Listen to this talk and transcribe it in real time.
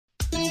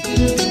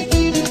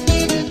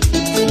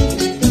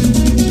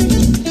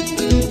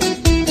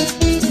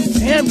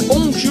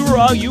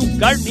all you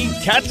gardening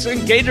cats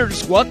and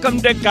gators. Welcome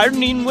to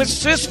Gardening with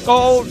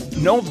Ciscoe,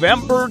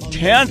 November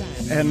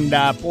 10th. And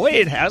boy,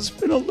 it has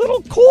been a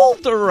little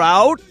colder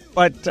out,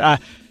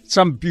 but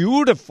some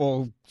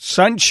beautiful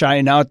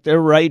sunshine out there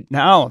right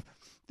now.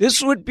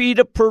 This would be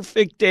the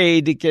perfect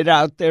day to get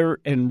out there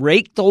and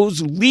rake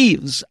those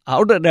leaves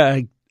out of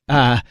the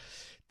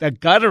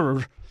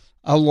gutter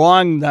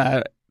along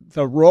the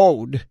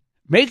road.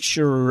 Makes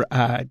your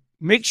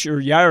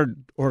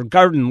yard or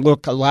garden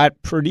look a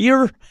lot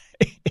prettier.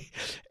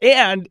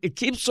 And it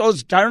keeps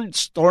those darn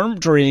storm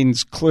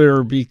drains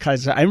clear,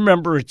 because I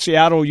remember at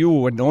Seattle U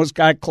when those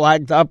got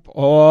clogged up,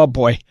 oh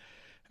boy,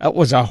 that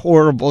was a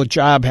horrible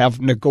job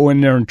having to go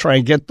in there and try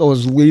and get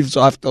those leaves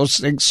off those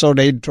things so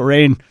they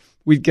drain.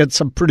 We'd get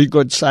some pretty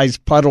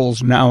good-sized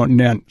puddles now and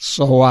then.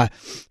 So,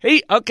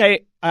 hey,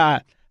 okay,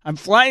 I'm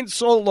flying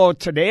solo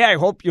today. I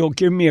hope you'll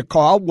give me a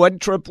call,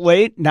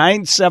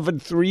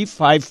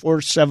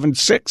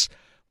 1-888-973-5476,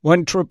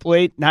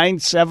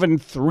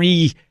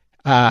 1-888-973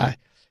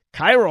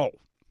 Cairo.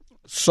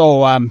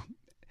 So,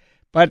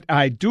 but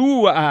I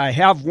do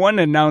have one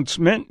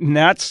announcement, and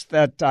that's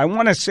that I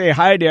want to say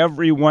hi to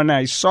everyone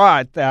I saw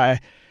at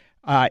the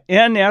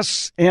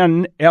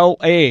NSNLA,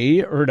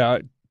 or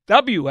the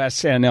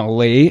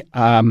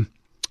WSNLA,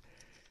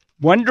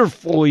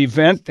 wonderful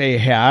event they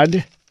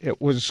had. It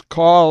was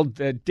called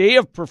the Day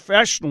of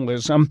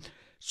Professionalism.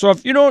 So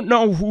if you don't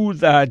know who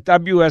the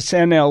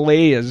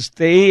WSNLA is,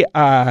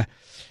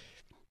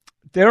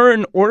 they're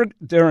a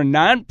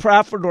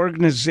nonprofit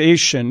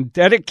organization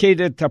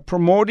dedicated to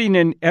promoting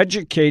and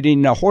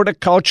educating the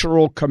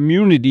horticultural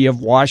community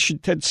of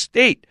Washington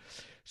State.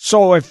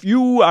 So if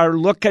you are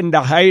looking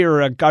to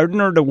hire a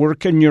gardener to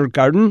work in your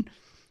garden,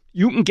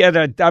 you can get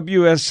a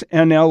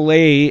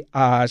WSNLA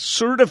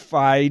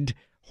certified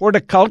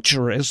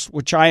horticulturist,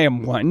 which I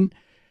am one,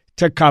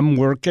 to come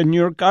work in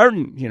your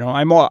garden. You know,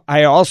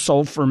 I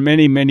also for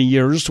many, many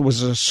years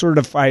was a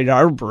certified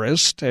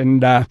arborist,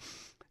 and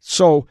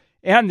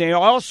and they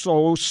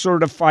also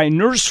certify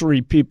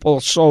nursery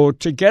people. So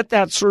to get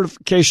that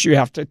certification, you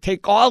have to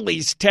take all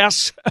these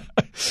tests,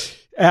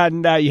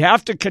 and you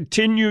have to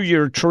continue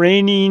your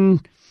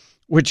training,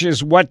 which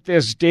is what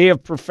this Day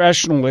of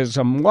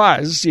Professionalism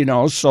was, you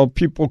know, so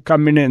people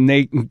come in and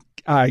they can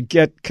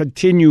get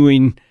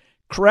continuing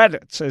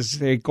credits as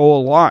they go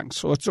along.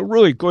 So it's a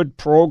really good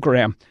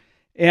program.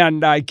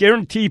 And I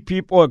guarantee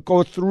people that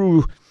go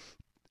through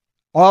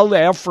all the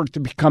effort to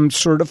become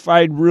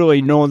certified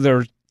really know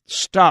their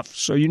stuff.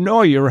 So you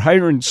know you're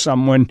hiring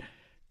someone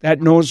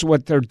that knows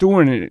what they're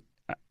doing and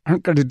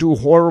aren't going to do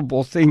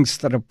horrible things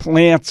to the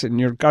plants in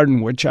your garden,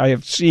 which I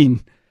have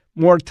seen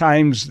more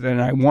times than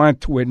I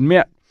want to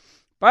admit.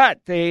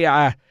 But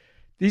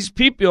these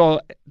people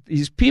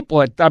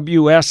at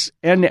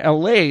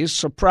WSNLA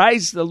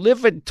surprised the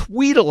living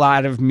tweedle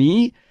out of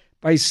me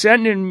by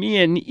sending me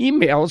an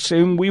email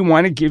saying, we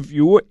want to give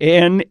you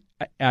an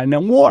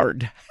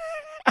award,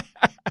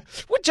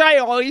 which I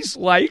always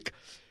like.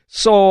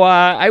 So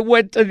I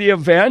went to the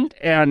event,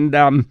 and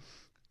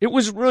it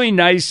was really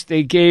nice.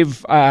 They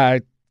gave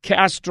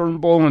Cass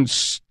Turnbull and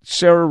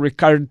Sarah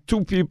Ricard,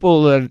 two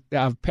people that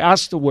have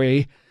passed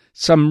away,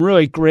 some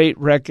really great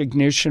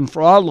recognition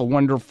for all the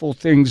wonderful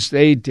things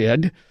they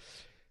did.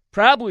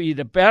 Probably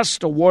the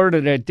best award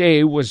of the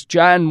day was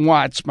John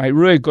Watts, my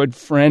really good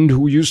friend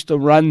who used to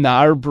run the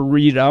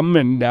Arboretum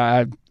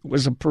and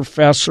was a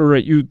professor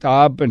at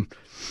UW, and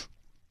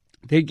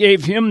they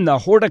gave him the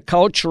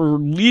Horticultural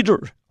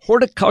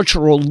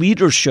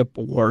Leadership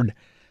Award,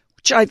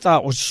 which I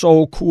thought was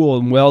so cool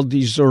and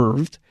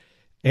well-deserved.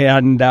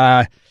 And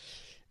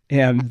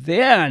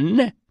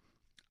then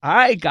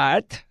I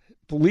got,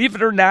 believe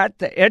it or not,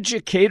 the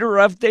Educator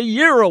of the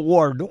Year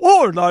Award.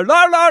 Oh, la,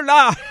 la, la,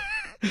 la.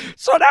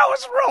 So that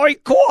was really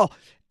cool.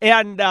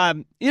 And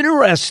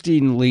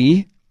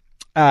interestingly,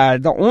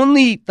 the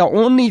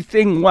only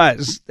thing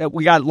was that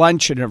we got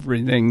lunch and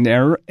everything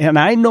there, and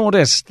I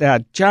noticed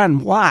that John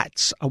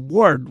Watts'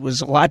 award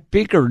was a lot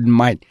bigger than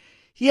mine.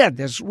 He had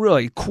this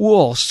really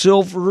cool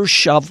silver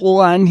shovel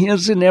on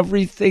his and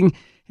everything,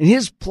 and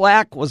his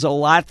plaque was a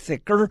lot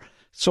thicker.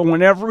 So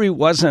whenever he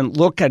wasn't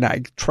looking,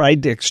 I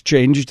tried to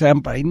exchange them,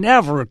 but I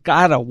never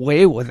got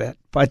away with it.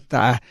 But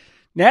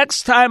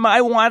next time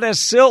I want a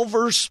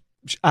silver,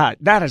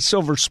 not a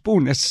silver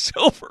spoon, a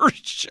silver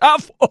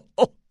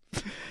shovel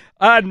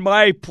on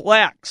my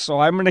plaque. So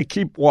I'm going to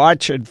keep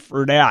watching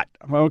for that.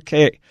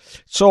 Okay.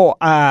 So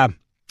I'm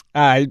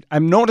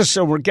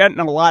noticing we're getting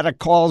a lot of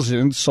calls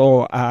in.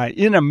 So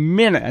in a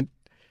minute,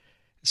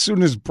 as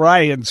soon as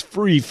Brian's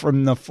free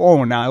from the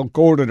phone, I'll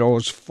go to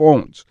those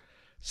phones.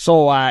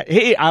 So,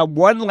 hey,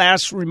 one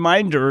last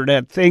reminder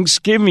that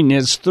Thanksgiving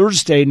is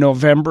Thursday,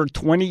 November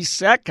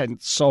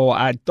 22nd. So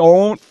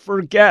don't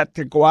forget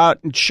to go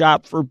out and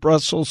shop for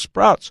Brussels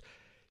sprouts.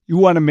 You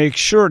want to make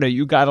sure that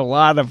you got a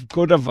lot of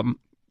good of them,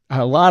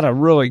 a lot of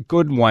really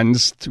good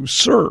ones to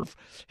serve.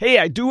 Hey,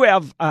 I do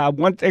have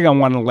one thing I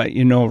want to let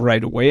you know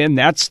right away, and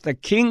that's the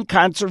King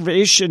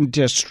Conservation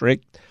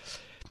District.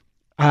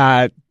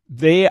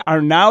 They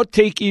are now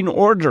taking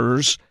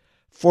orders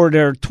for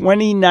their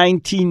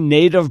 2019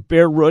 native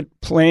bare root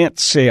plant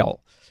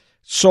sale.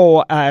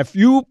 So if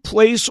you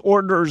place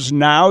orders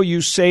now, you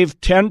save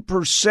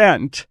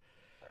 10%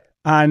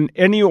 on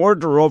any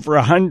order over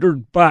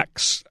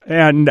 $100.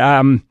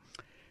 And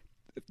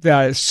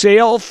the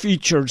sale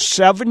features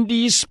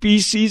 70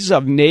 species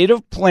of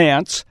native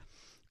plants,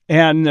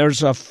 and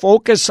there's a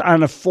focus on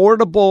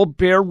affordable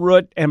bare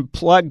root and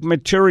plug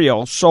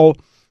material. So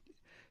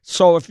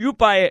if you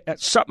buy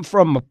something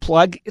from a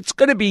plug, it's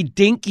going to be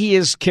dinky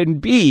as can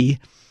be.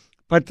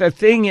 But the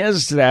thing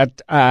is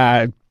that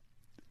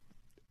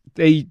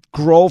they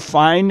grow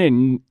fine,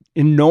 and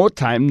in no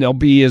time they'll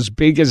be as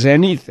big as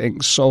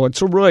anything. So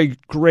it's a really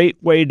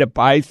great way to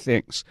buy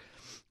things.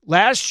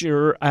 Last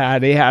year,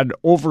 they had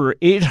over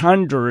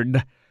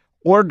 800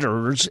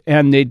 orders,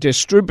 and they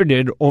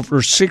distributed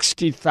over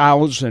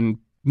 60,000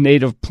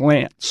 native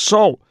plants.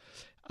 So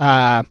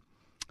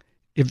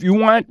if you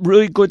want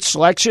really good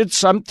selection,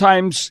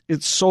 sometimes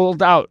it's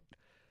sold out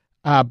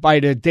by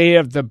the day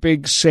of the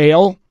big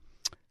sale.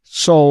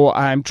 So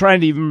I'm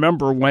trying to even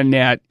remember when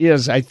that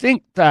is. I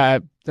think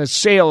the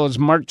sale is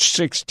March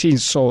 16th,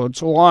 so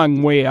it's a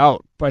long way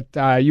out. But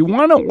you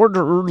want to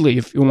order early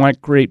if you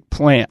want great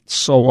plants.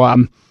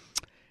 So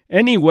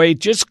anyway,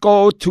 just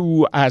go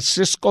to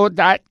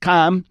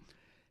Ciscoe.com,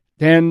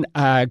 then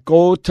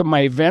go to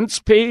my events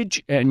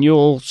page, and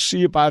you'll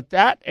see about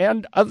that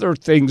and other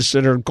things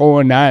that are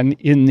going on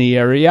in the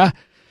area.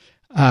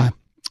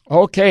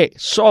 Okay,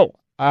 so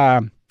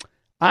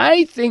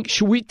I think,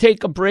 should we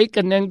take a break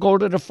and then go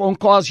to the phone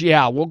calls?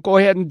 Yeah, we'll go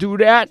ahead and do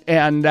that.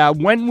 And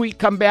when we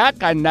come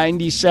back on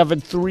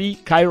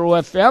 97.3 Cairo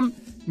FM,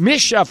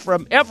 Misha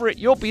from Everett,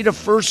 you'll be the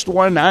first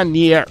one on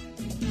the air. Do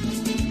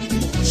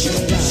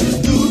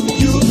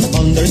you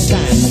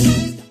understand?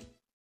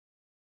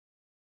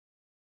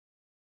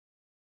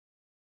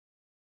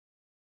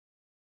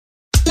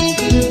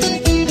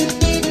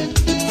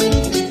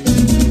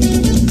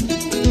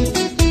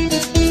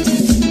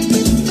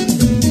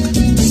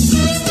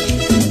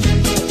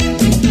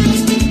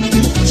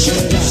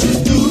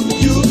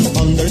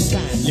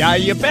 Yeah,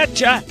 you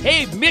betcha.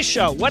 Hey,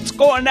 Misha, what's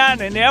going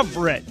on in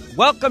Everett?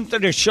 Welcome to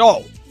the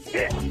show.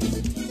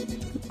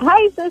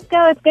 Hi,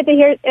 Ciscoe. It's good to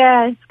hear.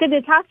 It's good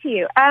to talk to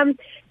you.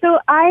 So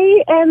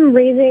I am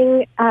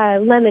raising a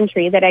lemon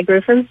tree that I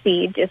grew from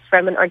seed, just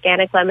from an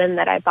organic lemon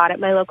that I bought at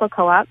my local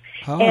co-op.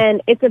 Oh.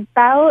 And it's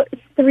about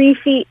 3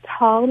 feet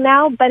tall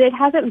now, but it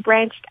hasn't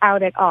branched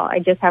out at all. I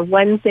just have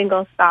one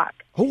single stalk.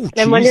 Oh, and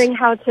I'm wondering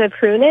how to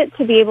prune it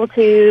to be able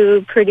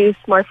to produce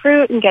more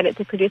fruit and get it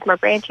to produce more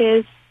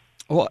branches.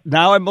 Well,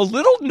 now I'm a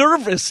little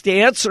nervous to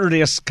answer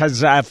this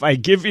because if I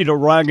give you the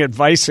wrong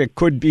advice, it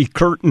could be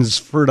curtains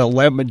for the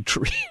lemon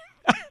tree.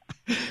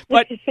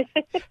 But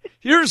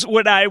here's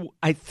what I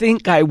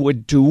think I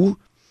would do.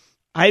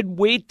 I'd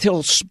wait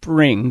till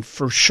spring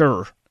for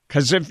sure.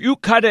 Because if you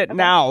cut it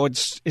now,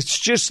 it's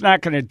just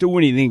not going to do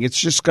anything. It's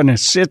just going to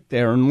sit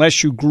there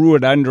unless you grew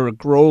it under a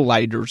grow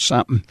light or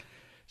something.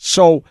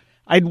 So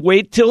I'd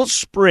wait till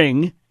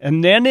spring,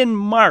 and then in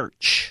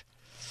March,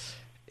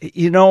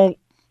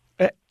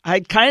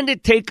 I'd kind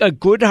of take a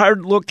good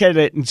hard look at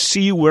it and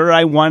see where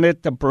I want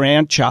it to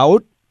branch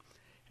out.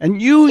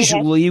 And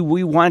usually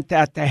we want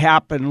that to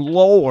happen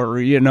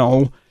lower,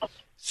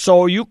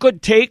 So you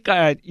could take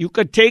a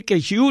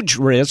huge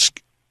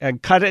risk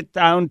and cut it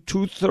down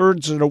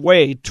 2/3 of the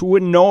way to a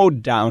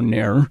node down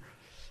there.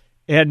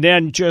 And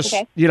then just,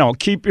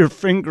 keep your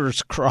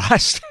fingers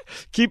crossed.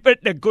 Keep it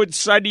in a good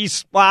sunny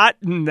spot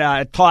and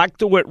talk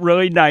to it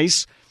really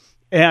nice.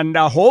 And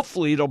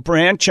hopefully it'll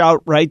branch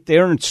out right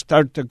there and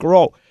start to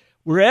grow.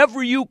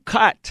 Wherever you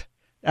cut,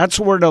 that's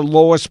where the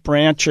lowest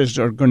branches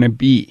are going to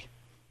be.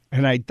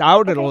 And I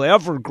doubt it'll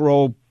ever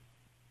grow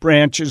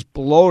branches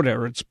below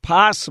there. It's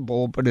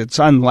possible, but it's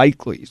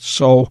unlikely.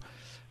 So,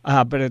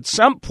 but at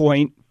some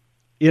point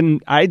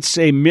I'd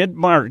say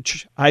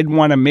mid-March, I'd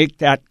want to make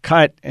that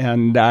cut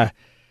and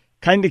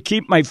kind of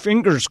keep my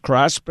fingers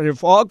crossed. But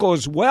if all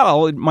goes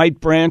well, it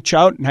might branch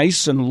out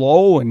nice and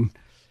low. And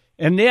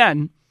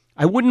then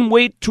I wouldn't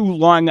wait too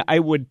long. I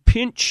would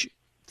pinch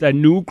the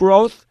new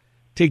growth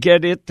to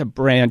get it to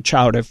branch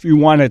out if you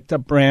want it to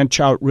branch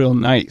out real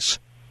nice.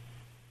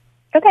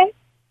 Okay.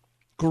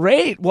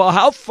 Great. Well,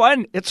 how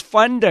fun. It's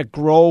fun to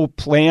grow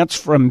plants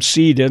from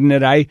seed, isn't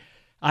it?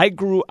 I've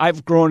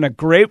grown a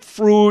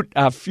grapefruit,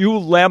 a few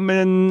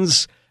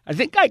lemons. I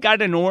think I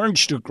got an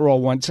orange to grow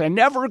once. I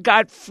never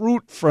got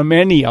fruit from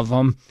any of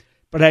them,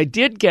 but I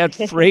did get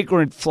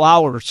fragrant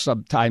flowers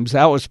sometimes.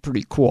 That was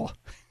pretty cool.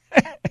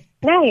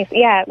 Nice.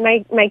 Yeah,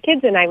 my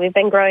kids and I, we've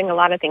been growing a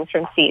lot of things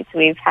from seeds.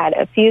 We've had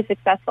a few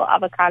successful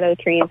avocado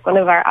trees. One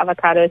of our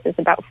avocados is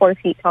about 4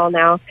 feet tall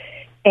now.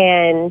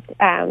 And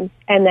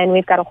then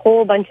we've got a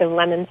whole bunch of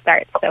lemon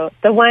starts. So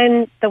the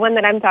one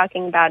that I'm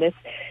talking about is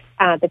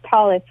the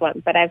tallest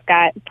one, but I've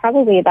got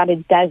probably about a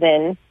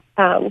dozen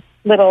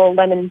little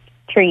lemon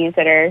trees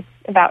that are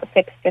about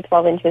 6 to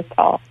 12 inches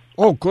tall.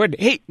 Oh, good.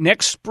 Hey,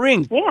 next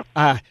spring,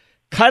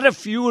 cut a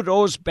few of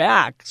those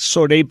back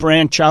so they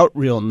branch out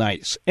real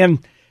nice.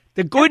 And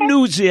the good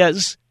news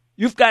is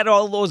you've got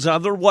all those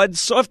other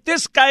ones. So if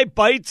this guy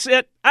bites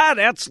it,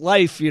 that's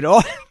life, you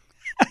know.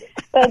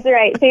 That's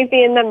right.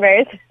 Safety in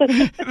numbers.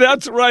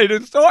 That's right.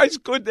 It's always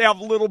good to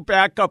have a little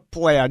backup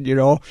plan, you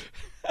know.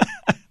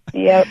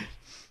 Yep.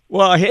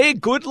 Well, hey,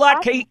 good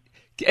luck. Hey,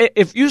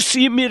 if you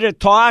see me to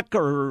talk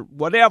or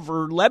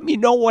whatever, let me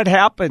know what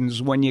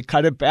happens when you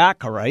cut it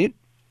back, all right?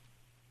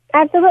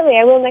 Absolutely.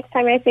 I will next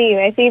time I see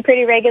you. I see you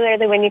pretty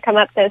regularly when you come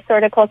up to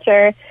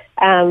Sorticulture.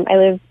 I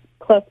live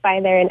close by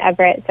there in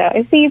Everett, so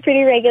I see you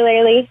pretty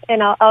regularly,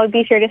 and I'll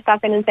be sure to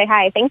stop in and say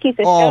hi. Thank you,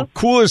 Ciscoe. Oh,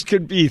 cool as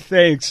could be.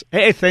 Thanks.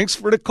 Hey, thanks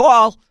for the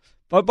call.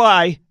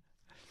 Bye-bye.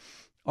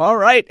 All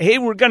right. Hey,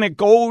 we're going to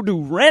go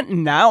to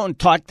Renton now and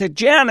talk to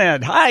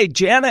Janet. Hi,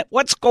 Janet.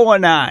 What's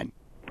going on?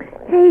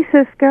 Hey,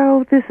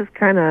 Ciscoe. This is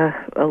kind of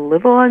a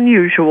little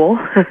unusual.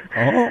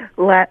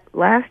 Oh.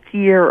 Last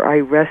year, I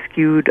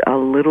rescued a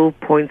little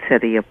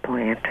poinsettia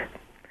plant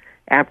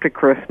after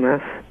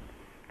Christmas.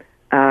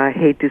 I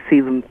hate to see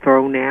them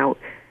thrown out.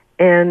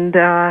 And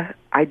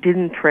I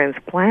didn't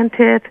transplant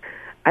it.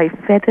 I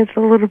fed it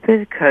a little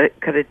bit,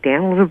 cut it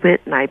down a little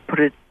bit, and I put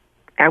it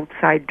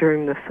outside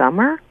during the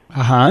summer.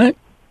 Uh-huh.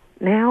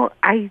 Now,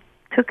 I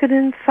took it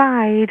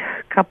inside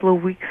a couple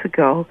of weeks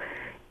ago.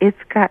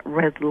 It's got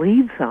red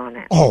leaves on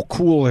it. Oh,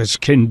 cool as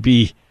can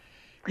be.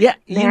 Yeah,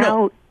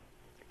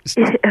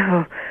 since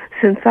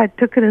I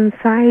took it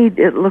inside,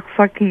 it looks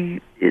like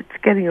it's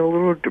getting a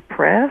little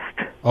depressed.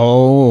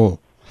 Oh.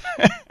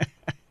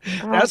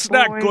 That's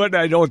not good,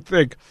 I don't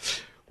think.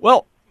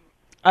 Well,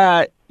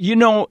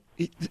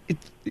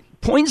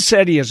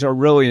 poinsettias are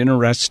really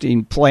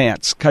interesting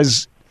plants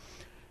because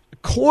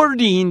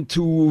according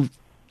to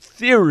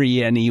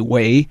theory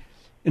anyway,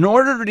 in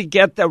order to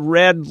get the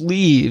red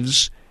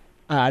leaves,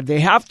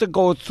 they have to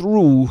go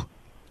through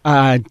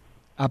a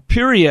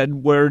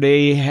period where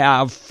they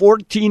have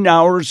 14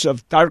 hours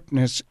of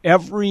darkness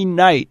every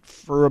night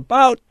for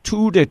about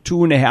 2 to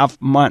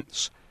 2.5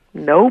 months.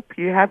 Nope,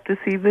 you have to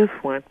see this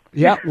one.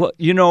 Yeah, well,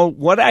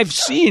 what I've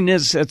seen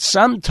is that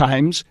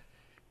sometimes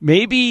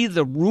maybe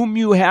the room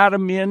you had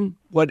them in,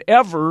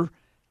 whatever,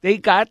 they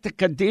got the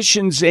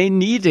conditions they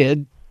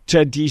needed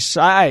to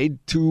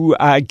decide to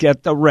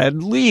get the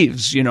red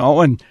leaves,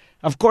 and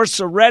of course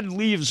the red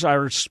leaves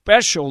are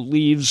special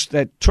leaves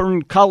that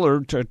turn color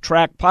to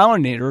attract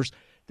pollinators.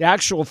 The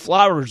actual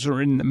flowers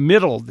are in the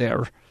middle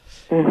there.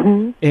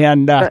 Mm-hmm.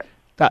 And but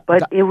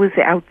it was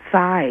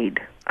outside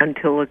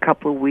until a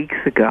couple of weeks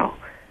ago.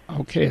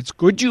 Okay, it's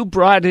good you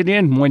brought it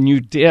in when you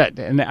did.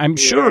 And I'm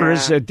sure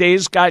as the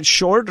days got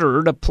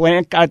shorter, the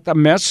plant got the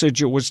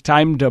message it was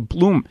time to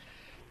bloom.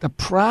 The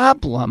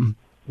problem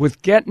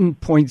with getting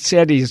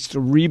poinsettias to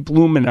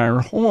rebloom in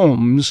our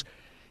homes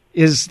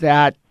is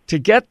that to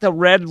get the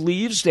red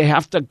leaves, they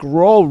have to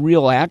grow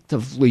real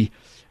actively.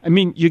 I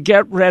mean, you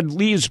get red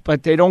leaves,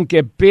 but they don't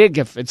get big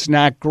if it's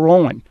not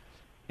growing.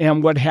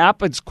 And what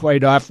happens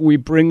quite often, we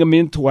bring them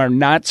into our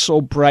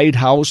not-so-bright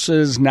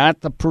houses,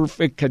 not the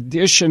perfect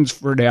conditions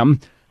for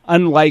them,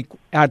 unlike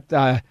at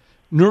the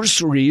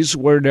nurseries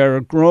where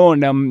they're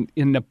growing them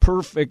in the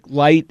perfect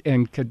light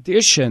and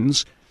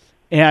conditions.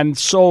 And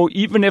so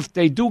even if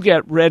they do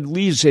get red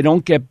leaves, they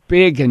don't get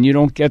big and you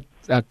don't get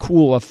a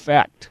cool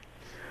effect.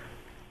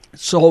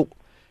 So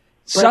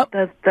but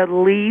the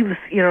leaves,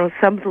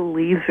 some of the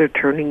leaves are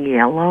turning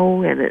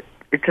yellow and it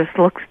just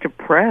looks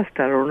depressed.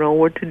 I don't know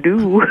what to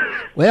do.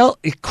 Well,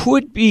 it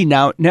could be.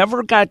 Now, it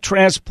never got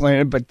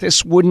transplanted, but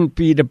this wouldn't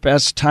be the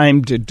best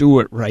time to do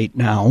it right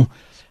now.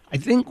 I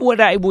think what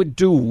I would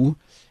do,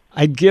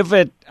 I'd give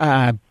it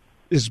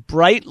as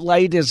bright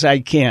light as I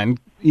can,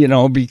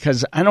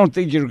 because I don't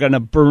think you're going to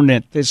burn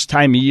it this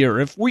time of year.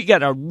 If we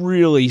get a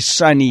really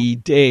sunny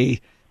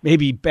day,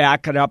 maybe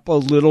back it up a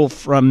little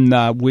from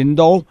the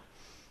window.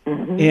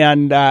 Mm-hmm.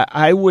 And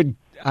I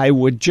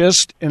would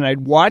just, and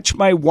I'd watch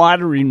my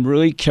watering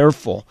really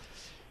careful.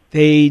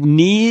 They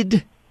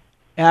need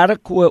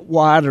adequate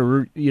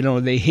water.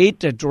 They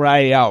hate to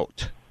dry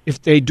out.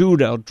 If they do,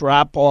 they'll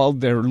drop all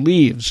their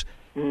leaves.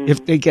 Mm.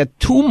 If they get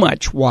too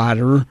much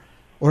water,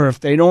 or if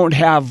they don't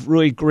have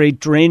really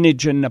great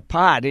drainage in the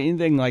pot,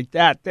 anything like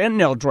that, then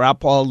they'll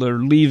drop all their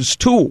leaves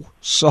too.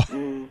 So,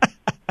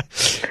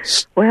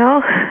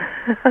 well,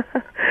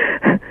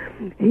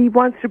 he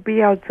wants to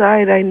be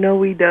outside. I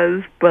know he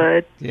does,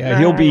 but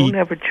I don't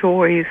have a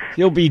choice.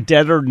 He'll be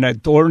deader than a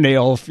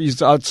doornail if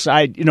he's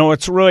outside.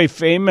 It's a really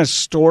famous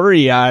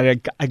story. A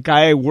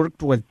guy I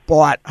worked with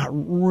bought a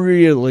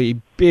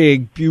really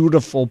big,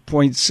 beautiful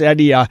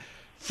poinsettia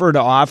for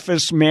the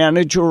office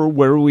manager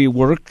where we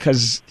work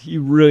because he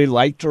really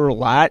liked her a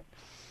lot.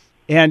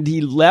 And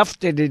he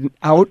left it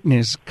out in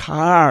his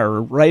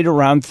car right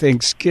around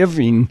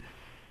Thanksgiving.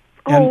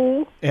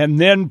 And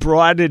then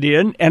brought it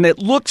in, and it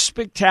looked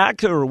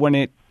spectacular when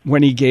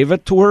he gave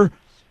it to her.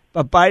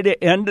 But by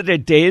the end of the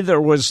day,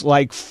 there was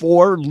like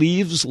 4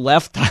 leaves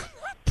left on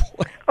the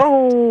plant.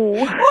 Oh,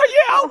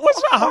 yeah, it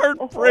was a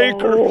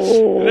heartbreaker.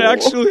 Oh. It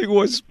actually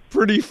was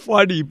pretty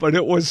funny, but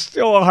it was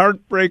still a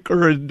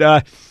heartbreaker.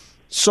 And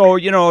so,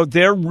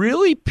 they're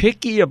really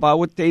picky about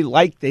what they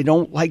like. They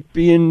don't like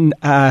being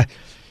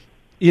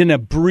in a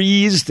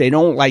breeze. They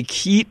don't like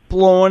heat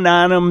blowing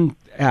on them.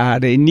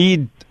 They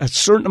need a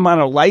certain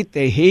amount of light.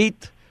 They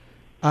hate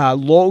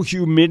low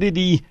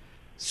humidity.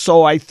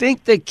 So I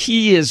think the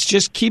key is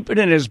just keep it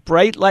in as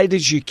bright light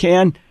as you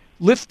can.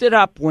 Lift it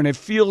up when it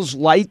feels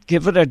light.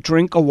 Give it a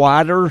drink of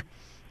water.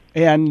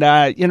 And,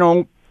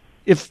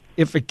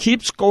 if it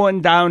keeps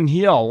going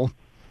downhill,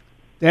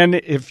 then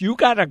if you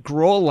got a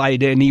grow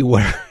light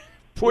anywhere,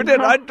 put it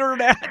under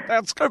that.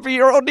 That's going to be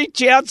your only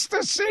chance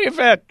to save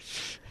it.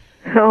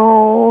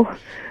 Oh,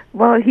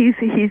 well, he's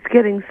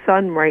getting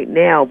sun right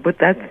now, but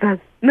that's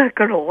not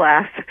going to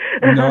last.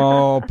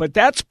 No, but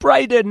that's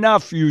bright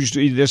enough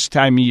usually this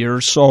time of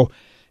year. So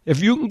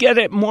if you can get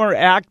it more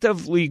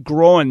actively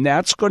growing,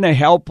 that's going to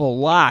help a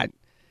lot.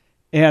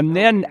 And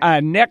then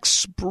next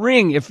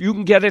spring, if you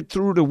can get it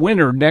through the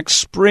winter, next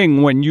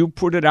spring when you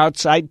put it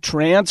outside,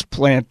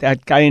 transplant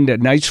that guy into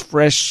nice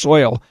fresh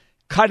soil,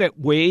 cut it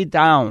way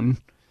down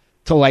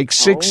to like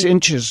 6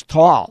 inches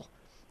tall.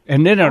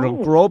 And then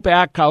it'll grow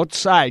back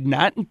outside,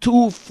 not in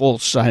too full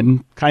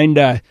sun, kind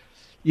of,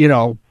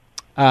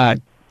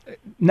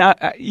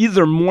 not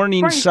either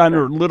morning sun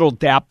or little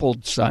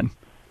dappled sun.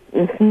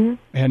 Mm-hmm.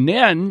 And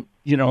then,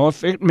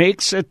 if it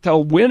makes it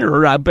till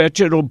winter, I bet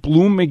you it'll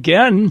bloom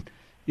again.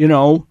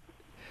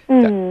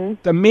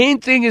 The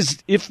main thing is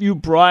if you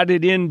brought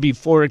it in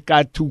before it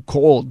got too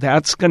cold,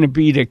 that's going to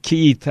be the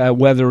key to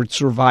whether it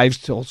survives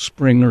till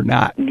spring or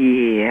not.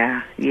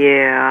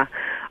 Yeah.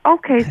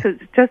 Okay, so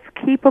just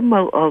keep them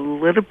a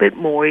little bit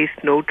moist,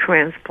 no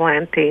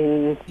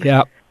transplanting.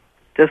 Yeah.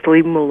 Just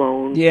leave them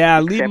alone.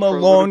 Yeah, leave them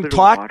alone.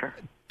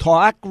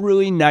 Talk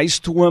really nice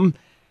to them.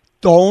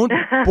 Don't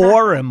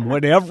bore him,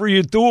 whatever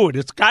you do.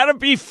 It's got to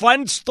be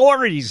fun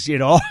stories,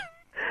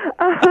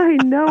 I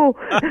know.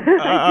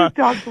 I just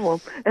talk to him.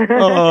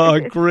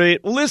 Oh,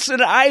 great. Listen,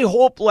 I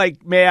hope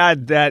like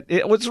mad that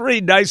it was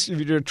really nice of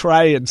you to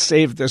try and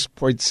save this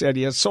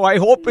poinsettia. So I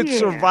hope it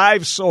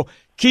survives. So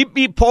keep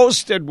me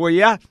posted, will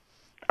ya?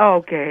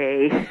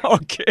 Okay.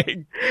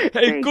 Okay.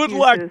 Hey, good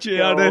luck,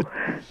 Janet.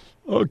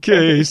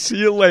 Okay, see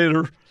you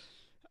later.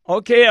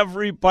 Okay,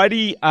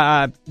 everybody.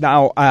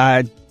 Now,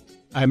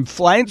 I'm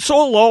flying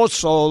solo,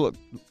 so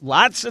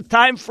lots of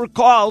time for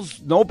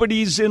calls.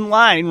 Nobody's in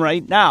line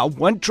right now.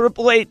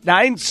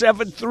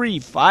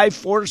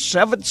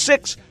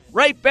 1-888-973-5476.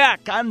 Right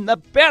back on the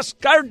best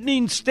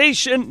gardening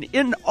station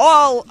in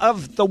all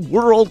of the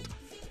world,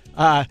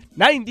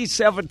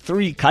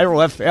 97.3 Cairo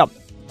FM.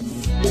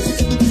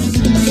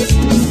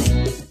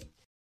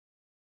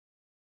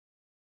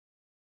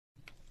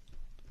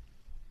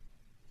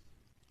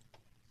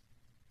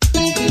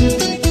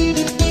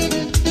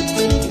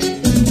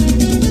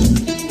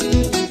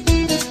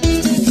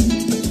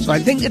 I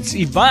think it's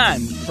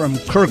Yvonne from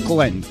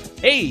Kirkland.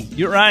 Hey,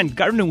 you're on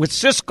Gardening with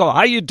Ciscoe.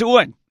 How you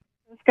doing?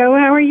 Ciscoe,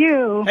 how are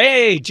you?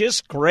 Hey,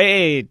 just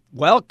great.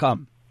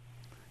 Welcome.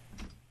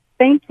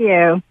 Thank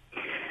you.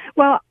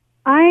 Well,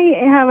 I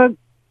have a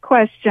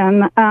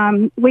question.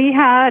 We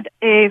had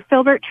a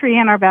filbert tree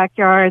in our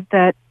backyard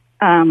that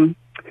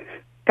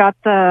got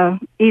the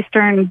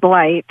eastern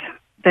blight,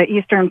 the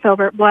eastern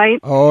filbert blight.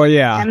 Oh,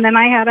 yeah. And then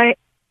I had a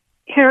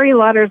Harry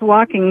Lauder's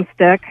walking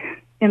stick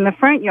in the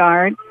front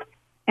yard.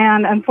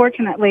 And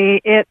unfortunately,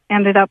 it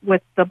ended up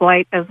with the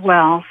blight as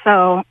well.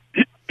 So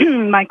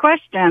my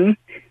question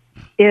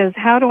is,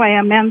 how do I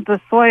amend the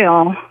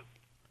soil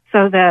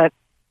so that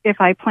if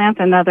I plant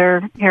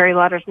another Harry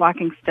Lauder's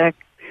walking stick,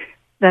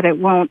 that it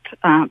won't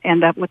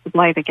end up with the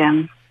blight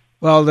again?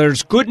 Well,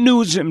 there's good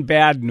news and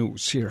bad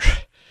news here.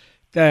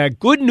 The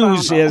good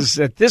news is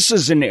that this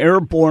is an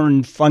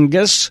airborne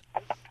fungus,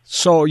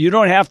 so you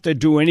don't have to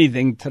do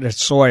anything to the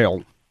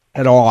soil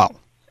at all.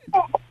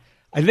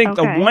 I think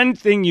the one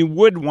thing you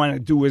would want to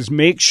do is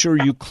make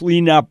sure you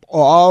clean up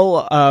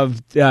all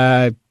of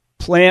the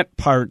plant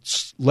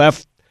parts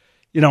left,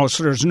 so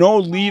there's no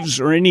leaves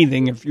or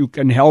anything, if you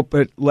can help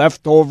it,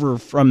 left over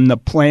from the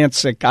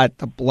plants that got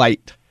the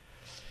blight.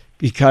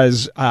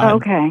 Because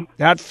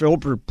that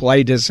filbert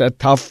blight is a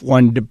tough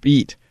one to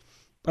beat.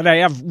 But I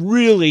have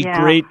really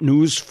great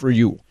news for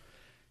you.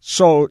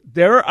 So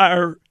there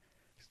are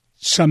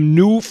some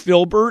new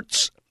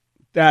filberts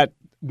that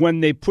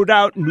when they put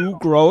out new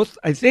growth,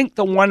 I think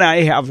the one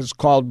I have is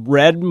called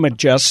Red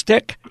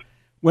Majestic.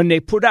 When they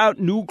put out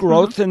new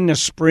growth in the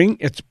spring,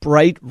 it's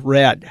bright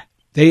red.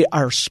 They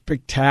are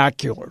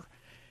spectacular.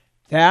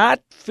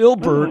 That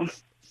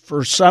filbert,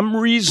 for some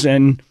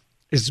reason,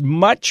 is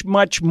much,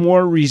 much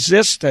more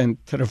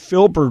resistant to the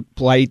filbert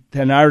blight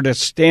than are the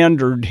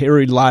standard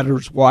Harry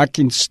Lauder's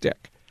walking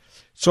stick.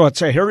 So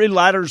it's a Harry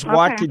Lauder's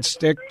walking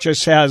stick,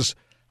 just has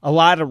a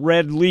lot of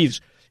red leaves.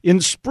 In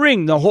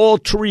spring, the whole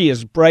tree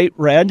is bright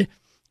red,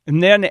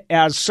 and then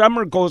as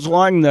summer goes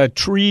along, the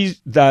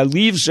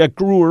leaves that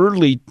grew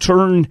early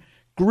turn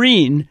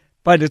green,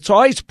 but it's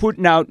always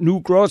putting out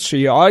new growth, so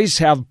you always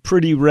have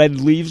pretty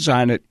red leaves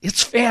on it.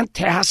 It's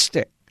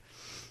fantastic.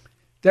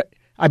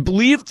 I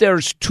believe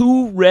there's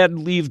 2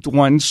 red-leaved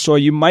ones, so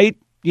you might,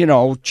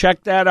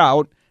 check that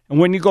out. And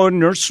when you go to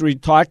nursery,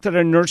 talk to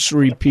the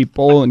nursery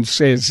people and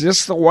say, is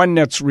this the one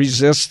that's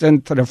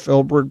resistant to the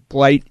filbert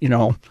blight,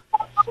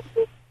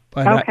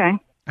 But Okay.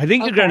 I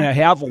think you're going to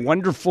have a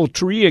wonderful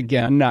tree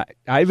again.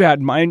 I've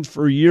had mine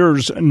for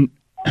years, and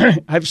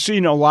I've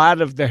seen a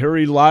lot of the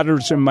hairy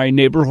lauders in my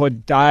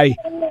neighborhood die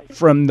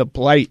from the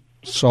blight.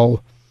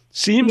 So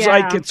seems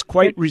like it's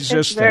quite resistant.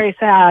 It's very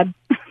sad.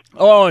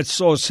 Oh, it's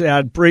so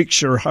sad.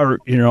 Breaks your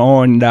heart,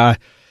 and boy.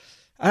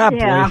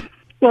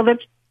 Well,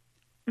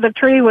 the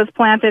tree was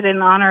planted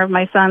in honor of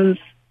my son's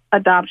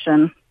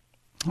adoption.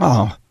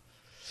 Oh,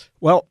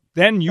 well,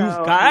 then you've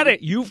got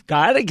it. You've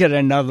got to get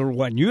another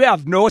one. You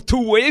have no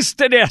two ways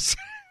to this.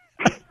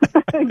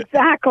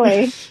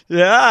 Exactly.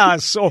 Yeah.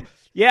 So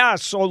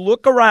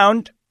look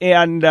around,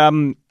 and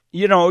I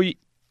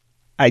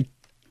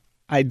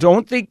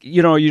don't think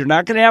you're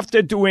not going to have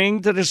to do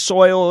anything to the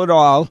soil at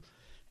all,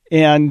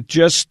 and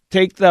just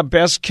take the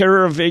best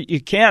care of it you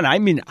can. I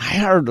mean, I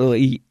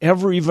hardly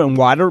ever even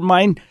water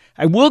mine.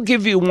 I will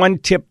give you one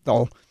tip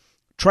though: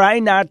 try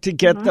not to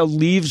get the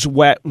leaves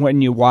wet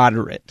when you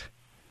water it.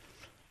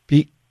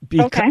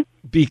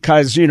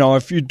 Because,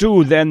 if you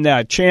do, then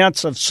the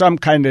chance of some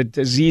kind of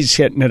disease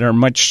hitting it are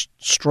much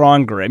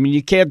stronger. I mean,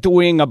 you can't do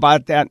anything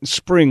about that in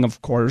spring,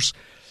 of course.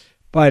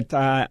 But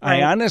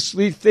I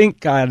honestly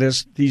think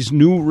these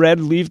new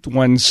red-leaved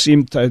ones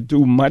seem to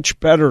do much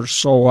better.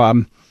 So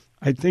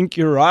I think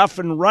you're off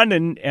and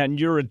running, and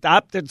your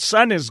adopted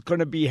son is going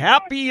to be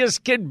happy as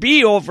can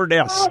be over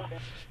this.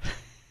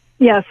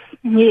 Yes,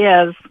 he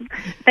is.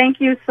 Thank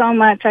you so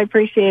much. I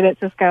appreciate it,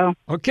 Ciscoe.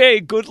 Okay,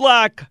 good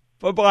luck.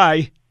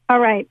 Bye-bye. All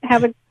right.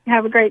 Have a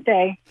great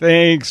day.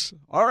 Thanks.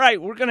 All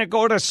right, we're going to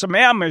go to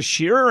Sammamish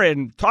here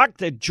and talk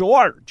to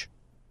George.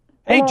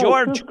 Hey, Hello,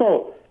 George.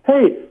 Ciscoe.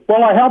 Hey,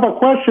 well, I have a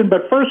question,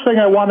 but first thing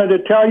I wanted to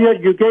tell you,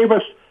 you gave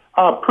us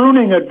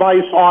pruning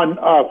advice on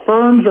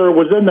ferns, or it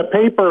was in the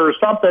paper or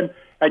something,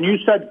 and you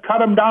said cut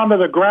them down to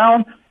the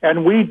ground,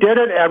 and we did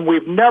it, and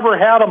we've never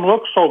had them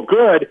look so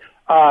good.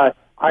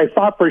 I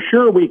thought for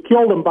sure we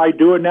killed them by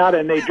doing that,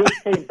 and they just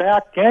came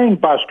back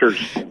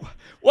gangbusters.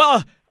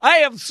 Well, I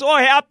am so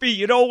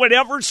happy,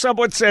 whenever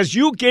someone says,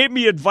 you gave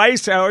me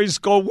advice, I always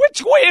go,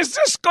 which way is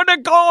this going to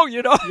go,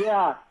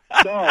 Yeah,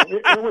 no,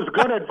 it was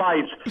good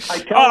advice. I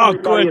tell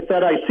everybody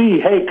that I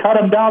see, hey, cut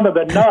them down to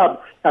the nub,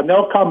 and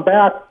they'll come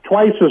back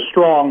twice as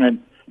strong.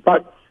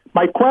 But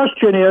my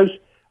question is,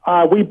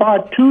 we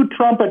bought 2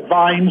 trumpet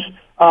vines,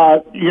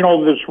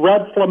 this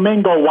red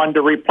flamingo one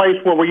to replace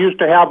where we used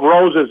to have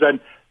roses, and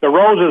the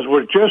roses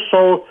were just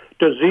so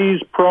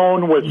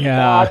disease-prone with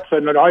spots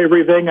and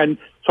everything, and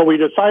so we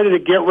decided to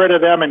get rid of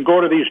them and go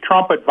to these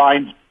trumpet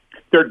vines.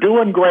 They're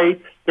doing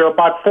great. They're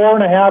about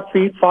 4.5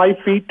 feet, 5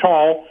 feet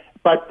tall,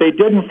 but they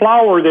didn't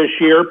flower this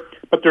year,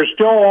 but they're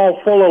still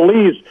all full of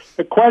leaves.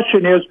 The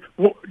question is,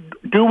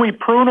 do we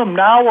prune them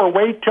now or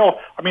wait till,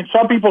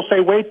 some people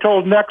say wait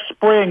till next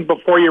spring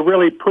before you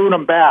really prune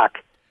them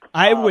back.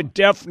 I would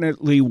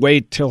definitely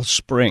wait till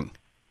spring.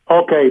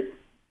 Okay.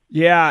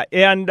 Yeah,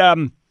 and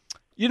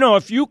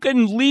if you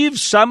can leave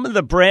some of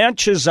the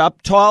branches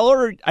up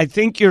taller, I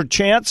think your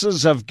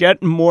chances of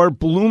getting more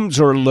blooms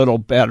are a little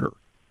better.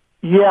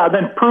 Yeah,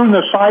 then prune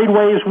the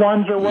sideways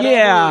ones or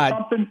whatever or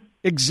something?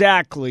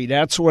 Exactly.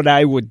 That's what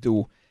I would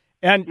do.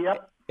 And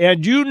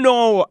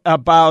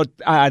about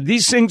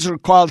these things are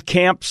called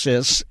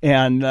campsis,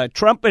 and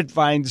trumpet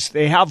vines,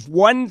 they have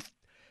one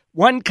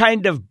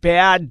kind of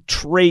bad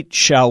trait,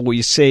 shall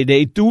we say.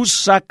 They do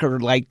sucker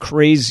like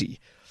crazy.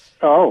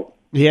 Oh.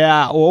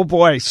 Yeah, oh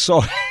boy.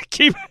 So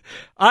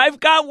I've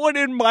got one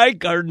in my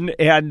garden,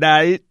 and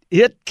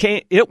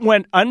it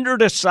went under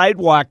the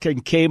sidewalk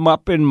and came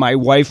up in my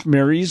wife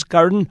Mary's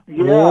garden.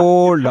 Yeah.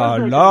 Oh la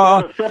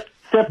la.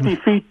 50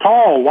 feet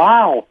tall.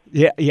 Wow.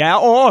 Yeah.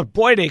 Oh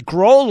boy, they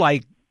grow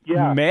like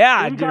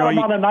mad. We got them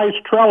on a nice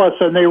trellis,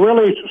 and they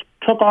really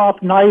took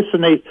off nice,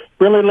 and they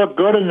really look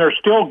good, and they're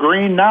still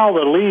green now,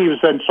 the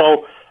leaves, and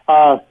so.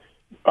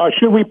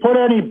 Should we put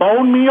any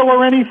bone meal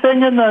or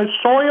anything in the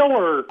soil?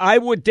 Or I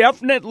would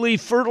definitely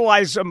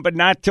fertilize them, but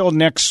not till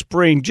next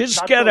spring. so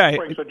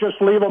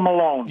just leave them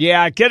alone.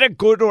 Yeah, get a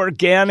good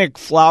organic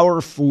flower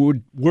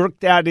food.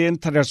 Work that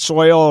into the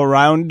soil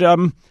around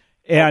them.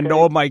 And,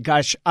 oh, my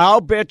gosh,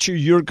 I'll bet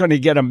you're going to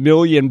get 1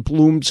 million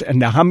blooms,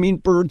 and the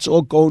hummingbirds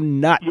will go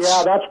nuts.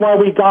 Yeah, that's why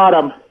we got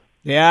them.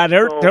 Yeah,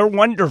 they're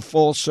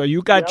wonderful, so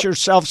you got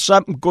yourself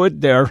something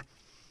good there.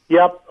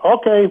 Yep.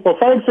 Okay. Well,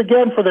 thanks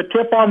again for the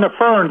tip on the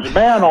ferns.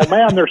 Man, oh,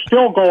 man, they're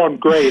still going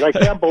great. I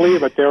can't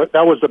believe it.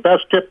 That was the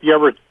best tip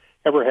you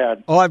ever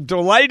had. Oh, I'm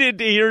delighted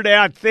to hear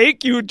that.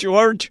 Thank you,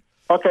 George.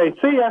 Okay,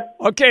 see ya.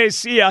 Okay,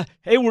 see ya.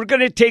 Hey, we're going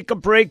to take a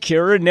break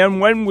here, and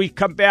then when we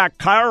come back,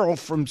 Carl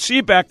from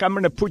Seebeck, I'm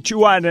going to put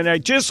you on. And I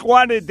just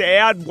wanted to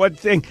add one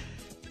thing.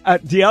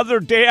 The other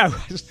day, I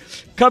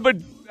was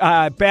coming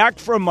back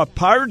from a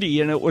party,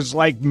 and it was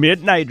like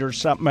midnight or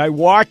something. I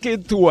walk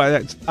into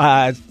a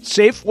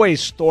Safeway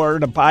store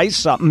to buy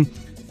something,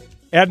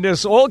 and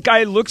this old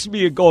guy looks at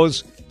me and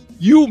goes,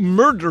 "You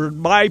murdered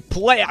my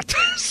plant."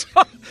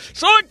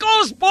 So it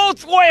goes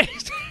both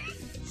ways.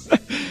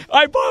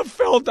 I about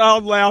fell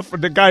down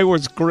laughing. The guy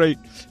was great.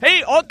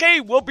 Hey,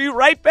 okay, we'll be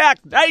right back.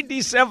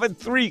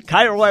 97.3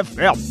 Cairo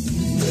FM.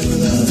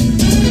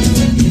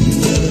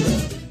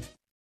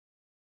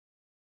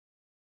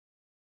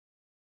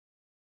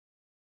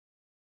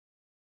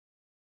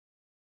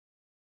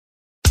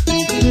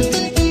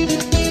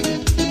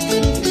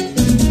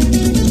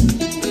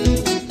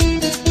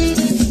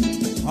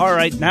 All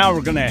right, now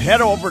we're going to head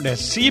over to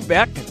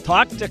Seebeck and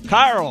talk to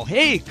Carl.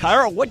 Hey,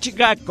 Carl, what you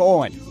got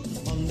going?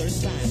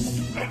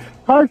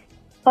 Hi.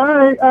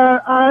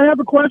 I have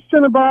a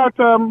question about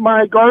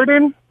my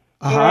garden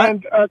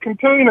and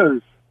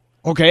containers.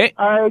 Okay.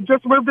 I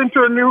just moved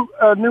into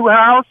a new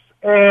house,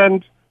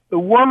 and the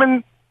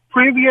woman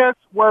previous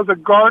was a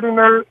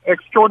gardener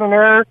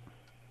extraordinaire.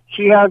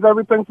 She has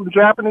everything from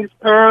Japanese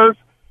pears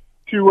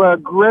to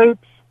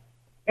grapes,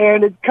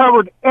 and it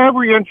covered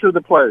every inch of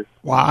the place.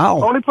 Wow.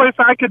 The only place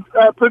I could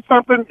put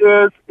something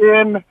is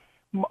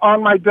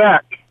on my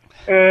deck,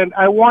 and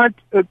I want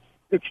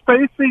it's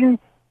facing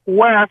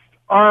west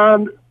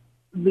on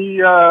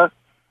the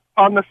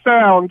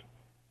sound,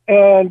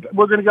 and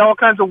we're going to get all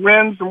kinds of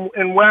winds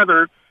and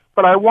weather.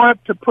 But I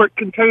want to put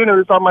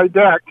containers on my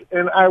deck,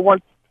 and I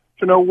want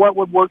to know what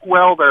would work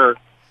well there.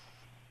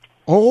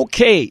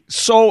 Okay,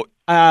 so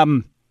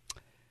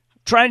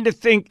trying to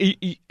think,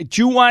 do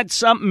you want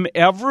something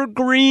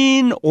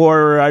evergreen,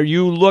 or are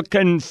you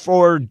looking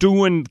for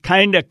doing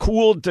kind of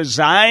cool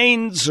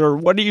designs, or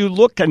what are you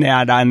looking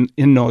at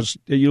in those?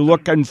 Are you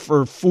looking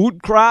for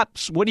food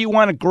crops? What do you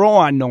want to grow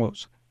on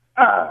those?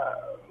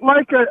 I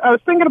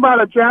was thinking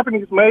about a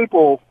Japanese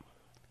maple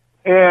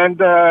and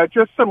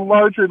just some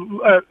larger,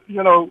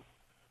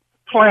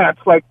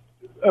 plants like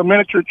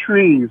miniature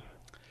trees.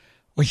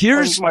 Well,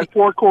 here's my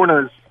four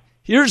corners.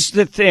 Here's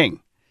the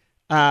thing.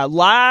 A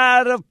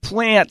lot of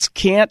plants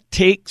can't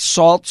take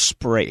salt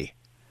spray.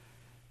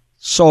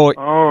 So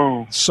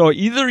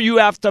either you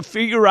have to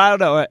figure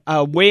out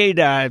a way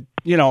to,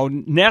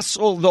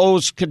 nestle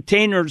those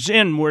containers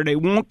in where they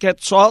won't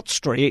get salt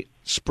spray,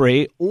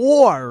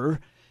 or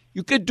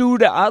you could do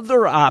the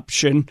other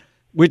option,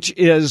 which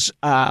is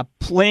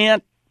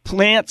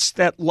plants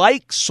that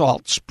like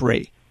salt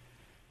spray.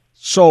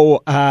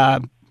 So,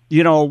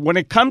 when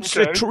it comes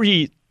to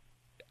tree,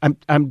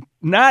 I'm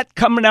not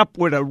coming up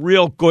with a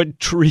real good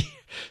tree.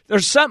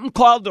 There's something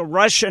called the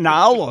Russian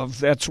olive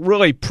that's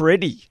really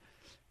pretty,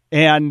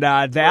 and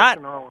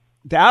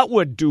that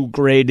would do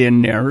great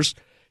in theirs.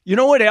 You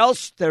know what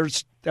else?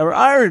 There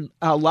are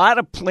a lot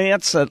of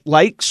plants that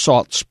like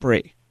salt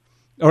spray,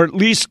 or at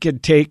least can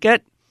take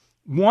it.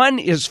 One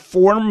is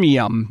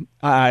phormium.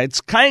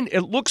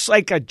 It looks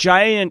like a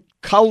giant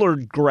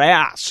colored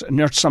grass, and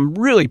there's some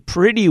really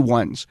pretty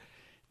ones.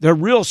 They're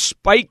real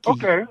spiky.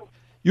 Okay.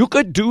 You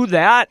could do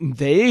that, and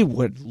they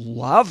would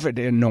love it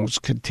in those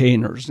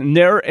containers. And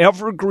they're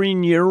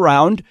evergreen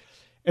year-round.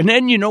 And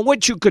then you know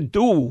what you could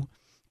do?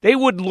 They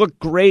would look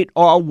great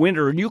all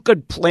winter. You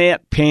could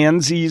plant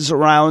pansies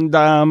around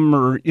them,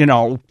 or,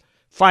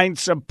 find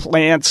some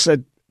plants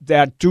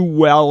that do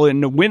well in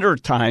the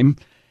wintertime.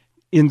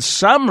 In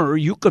summer,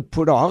 you could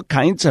put all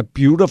kinds of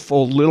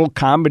beautiful little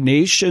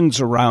combinations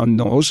around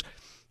those.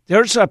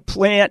 There's a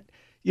plant.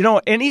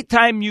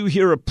 Anytime you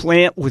hear a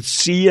plant with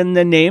C in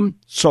the name,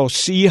 so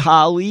sea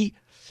holly,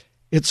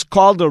 it's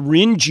called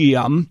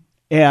Eryngium,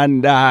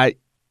 and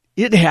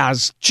it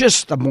has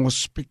just the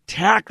most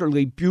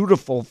spectacularly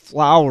beautiful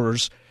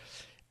flowers.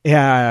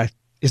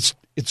 It's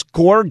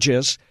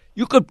gorgeous.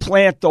 You could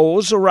plant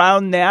those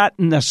around that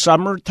in the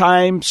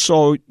summertime,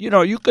 so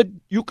you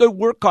could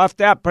work off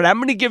that. But I'm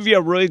going to give you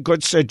a really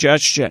good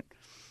suggestion.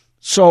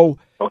 So,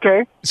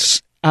 okay.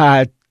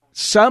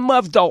 Some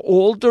of the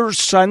older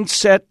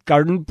Sunset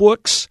garden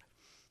books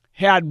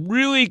had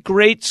really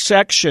great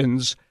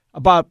sections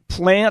about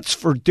plants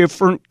for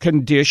different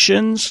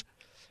conditions.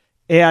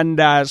 And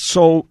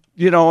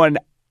and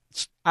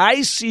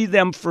I see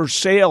them for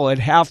sale at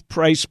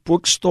half-price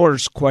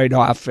bookstores quite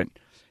often.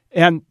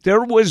 And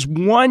there was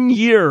one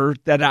year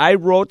that I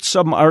wrote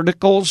some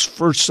articles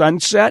for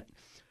Sunset.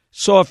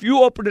 So if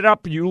you open it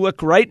up and you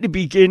look right in the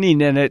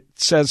beginning, and it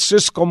says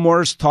Ciscoe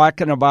Moore's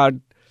talking about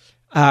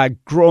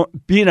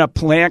being a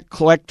plant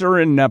collector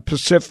in the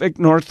Pacific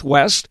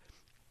Northwest,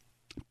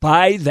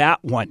 buy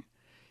that one.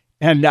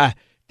 And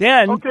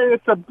then... Okay,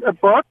 it's a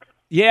book?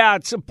 Yeah,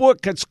 it's a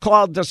book. It's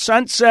called the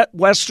Sunset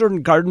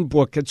Western Garden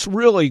Book. It's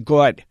really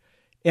good.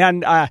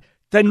 And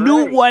the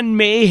new one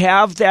may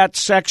have that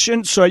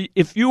section. So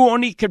if you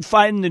only can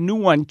find the new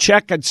one,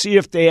 check and see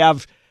if they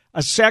have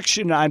a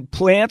section on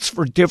plants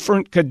for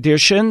different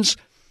conditions.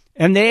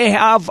 And they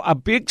have a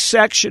big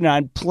section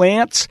on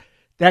plants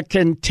that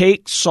can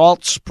take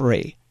salt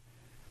spray.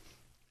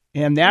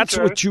 And that's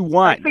what you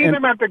want. I see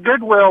them at the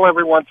Goodwill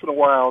every once in a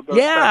while.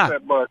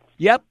 Sunset books.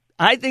 Yep.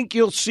 I think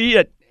you'll see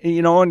it.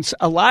 And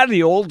a lot of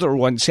the older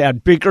ones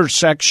had bigger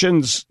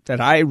sections that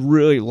I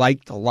really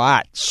liked a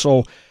lot.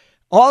 So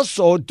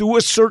also do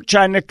a search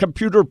on the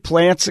computer,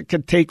 plants that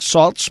can take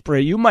salt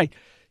spray.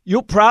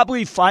 You'll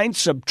probably find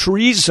some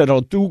trees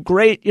that'll do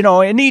great.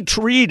 Any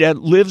tree that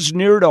lives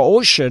near the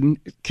ocean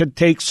can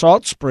take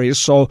salt spray.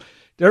 So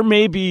there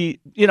may be,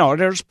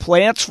 there's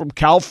plants from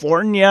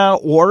California,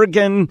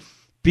 Oregon,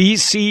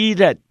 BC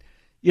that,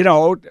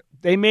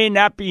 they may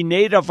not be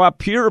native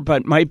up here,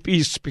 but might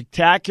be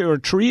spectacular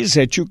trees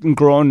that you can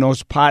grow in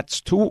those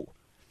pots too.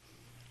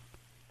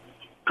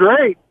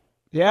 Great.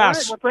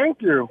 Yes. All right, well,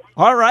 thank you.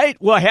 All right.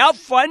 Well, have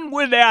fun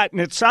with that.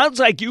 And it sounds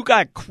like you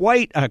got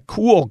quite a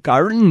cool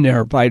garden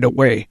there, by the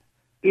way.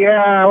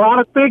 Yeah, a lot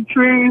of big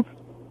trees.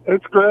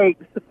 It's great.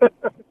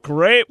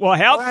 Great. Well,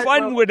 have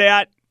fun with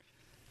that.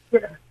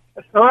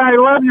 All right.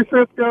 Love you,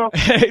 Ciscoe.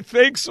 Hey,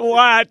 thanks a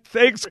lot.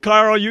 Thanks,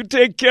 Carl. You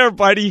take care,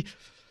 buddy.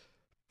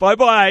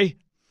 Bye-bye.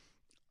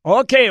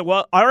 Okay,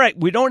 well, all right.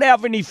 We don't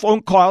have any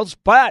phone calls,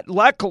 but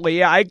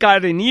luckily I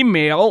got an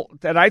email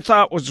that I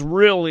thought was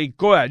really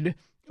good.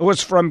 It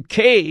was from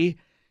Kay.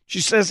 She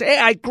says, hey,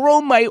 I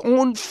grow my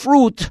own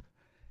fruit.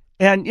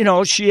 And,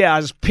 she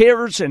has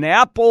pears and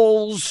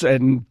apples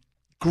and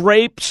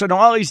grapes and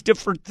all these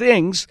different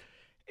things.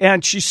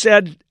 And she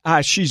said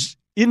she's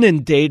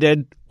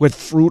inundated with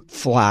fruit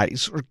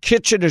flies. Her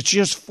kitchen is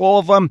just full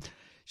of them.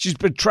 She's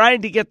been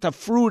trying to get the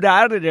fruit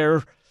out of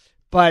there,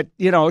 but,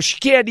 she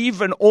can't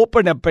even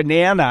open a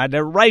banana.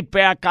 They're right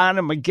back on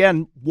them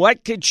again.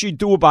 What can she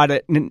do about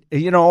it? And,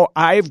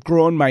 I've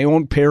grown my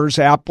own pears,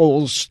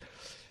 apples,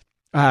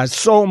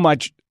 so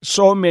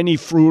many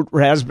fruit,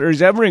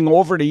 raspberries, everything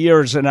over the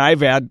years, and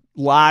I've had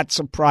lots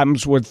of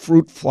problems with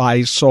fruit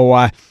flies.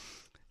 So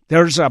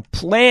there's a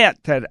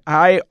plant that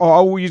I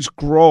always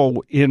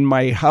grow in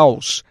my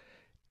house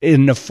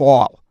in the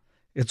fall.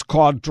 It's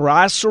called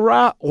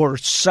Drosera or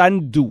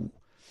sundew.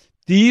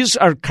 These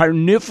are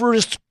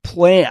carnivorous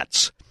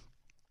plants,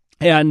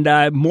 and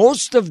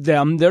most of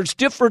them, there's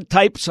different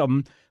types of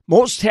them.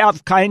 Most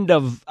have kind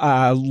of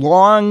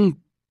long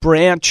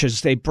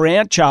branches. They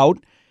branch out.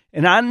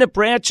 And on the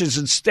branches,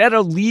 instead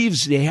of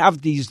leaves, they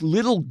have these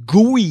little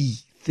gooey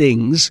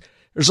things.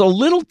 There's a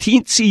little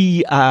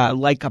teensy,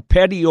 like a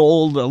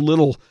petiole, a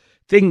little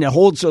thing that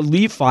holds a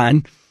leaf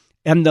on.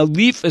 And the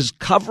leaf is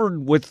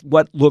covered with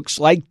what looks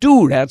like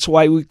dew. That's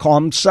why we call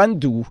them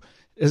sundew.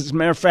 As a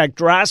matter of fact,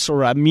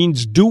 Drosera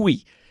means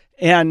dewy.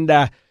 And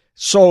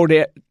so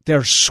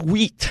they're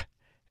sweet.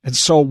 And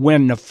so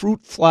when the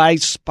fruit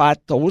flies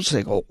spot those,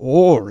 they go,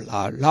 oh,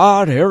 la,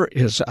 la, there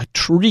is a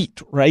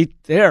treat right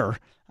there.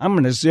 I'm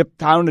going to zip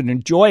down and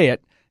enjoy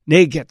it. And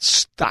they get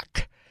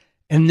stuck.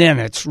 And then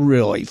it's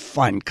really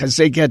fun because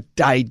they get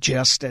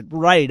digested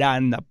right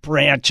on the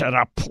branch of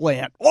the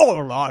plant. Oh,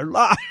 la,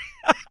 la.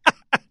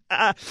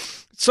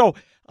 So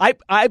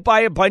I buy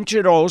a bunch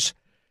of those,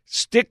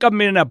 stick them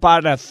in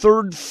about a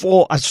third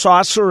full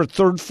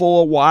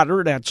of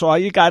water. That's all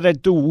you got to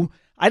do.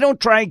 I don't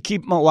try and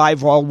keep them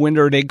alive all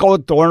winter. They go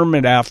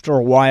dormant after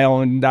a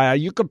while.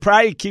 And you could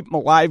probably keep them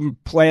alive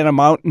and plant them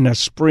out in the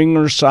spring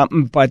or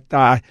something. But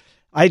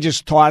I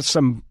just toss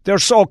them. They're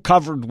so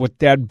covered with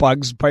dead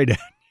bugs by then.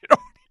 You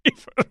don't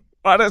even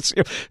want to see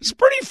them. It's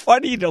pretty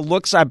funny the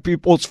looks on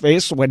people's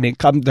face when they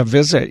come to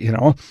visit,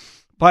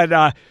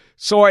 But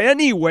so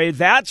anyway,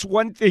 that's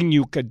one thing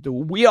you could do.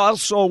 We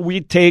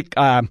take,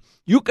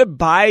 you could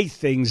buy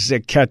things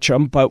that catch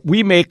them, but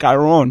we make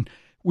our own.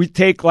 We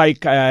take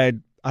like a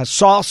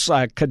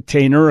salsa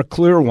container, a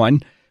clear one.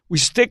 We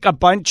stick a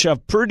bunch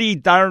of pretty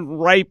darn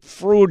ripe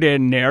fruit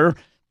in there.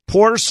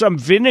 Pour some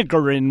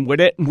vinegar in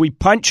with it, and we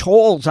punch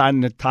holes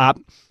on the top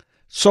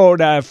so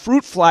the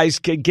fruit flies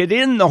can get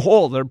in the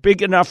hole. They're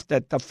big enough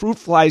that the fruit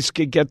flies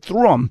can get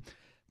through them.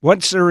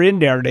 Once they're in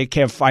there, they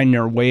can't find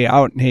their way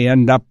out, and they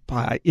end up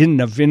in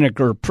the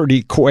vinegar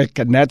pretty quick,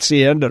 and that's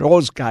the end of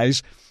those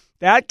guys.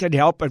 That can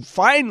help. And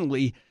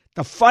finally,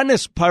 the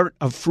funnest part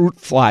of fruit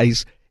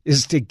flies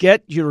is to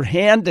get your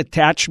hand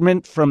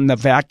attachment from the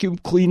vacuum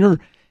cleaner,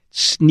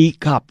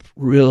 sneak up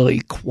really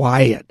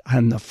quiet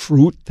on the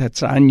fruit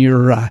that's on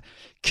your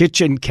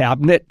kitchen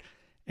cabinet,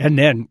 and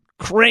then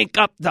crank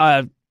up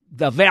the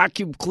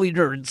vacuum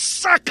cleaner and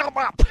suck them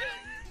up.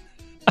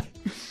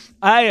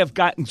 I have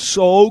gotten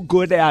so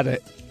good at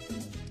it.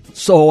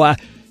 So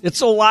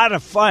it's a lot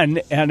of fun,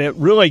 and it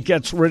really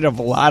gets rid of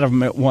a lot of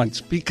them at once,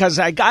 because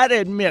I got to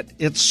admit,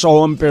 it's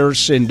so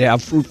embarrassing to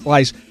have fruit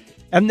flies.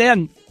 And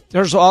then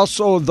there's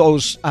also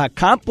those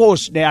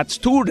compost gnats,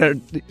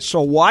 too.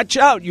 So watch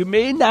out. You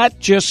may not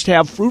just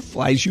have fruit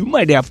flies. You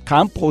might have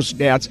compost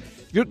gnats.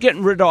 You're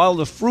getting rid of all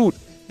the fruit,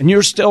 and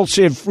you're still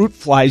seeing fruit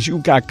flies.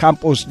 You've got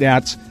compost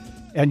gnats,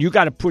 and you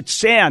got to put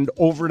sand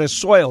over the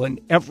soil in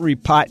every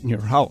pot in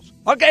your house.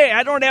 Okay,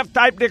 I don't have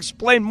time to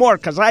explain more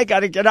because I got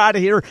to get out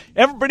of here.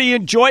 Everybody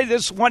enjoy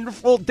this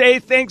wonderful day.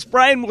 Thanks,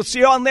 Brian. We'll see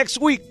you all next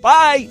week.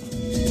 Bye.